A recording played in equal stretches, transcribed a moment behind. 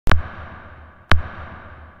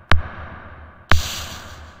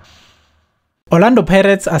Orlando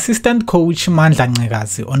Pirates assistant coach Mandla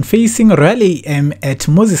Ncikazi on facing Royal AM at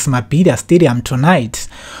Moses Mabhida Stadium tonight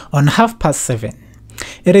on 7:30.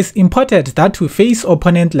 It is important that we face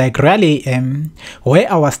opponents like Royal AM, where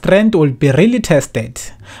our strength will be really tested.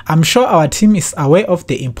 I'm sure our team is aware of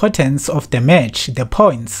the importance of the match, the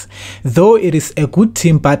points, though it is a good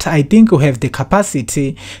team, but I think we have the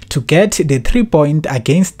capacity to get the 3 points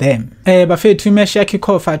against them. Bafethu match ya kick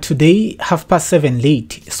off today 7:30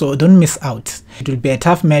 late, so don't miss out. It will be a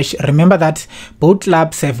tough match. Remember that both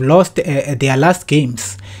clubs have lost their last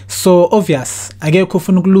games, so obvious akekho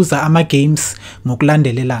ufuna ukuluza ama games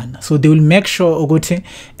ngokulandelelana, so they will make sure ukuthi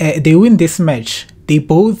they win this match. They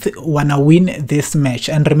both wanna win this match,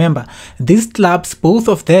 and remember, these clubs, both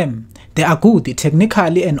of them, they are good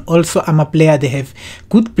technically, and also I'm a player, they have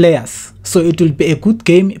good players, so it will be a good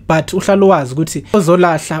game. But uhlalo wazi ukuthi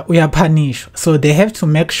ozolahla uyapunish, so they have to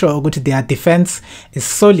make sure ukuthi their defense is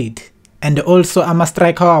solid, and also ama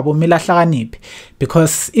striker wabo milahlakaniphi,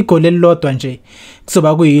 because igoli elilodwa nje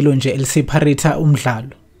kuzoba kuyilo nje eliseparate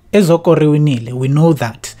umdlalo. We know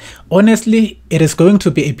that. Honestly, it is going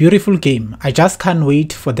to be a beautiful game. I just can't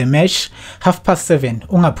wait for the match 7:30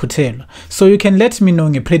 ungaphuthelwa. So you can let me know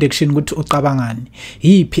nge prediction ukuthi ucabangani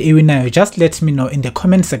yiphi ewinayo. Just let me know in the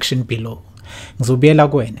comment section below. Ngizobuyela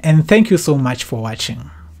kuwena, and thank you so much for watching.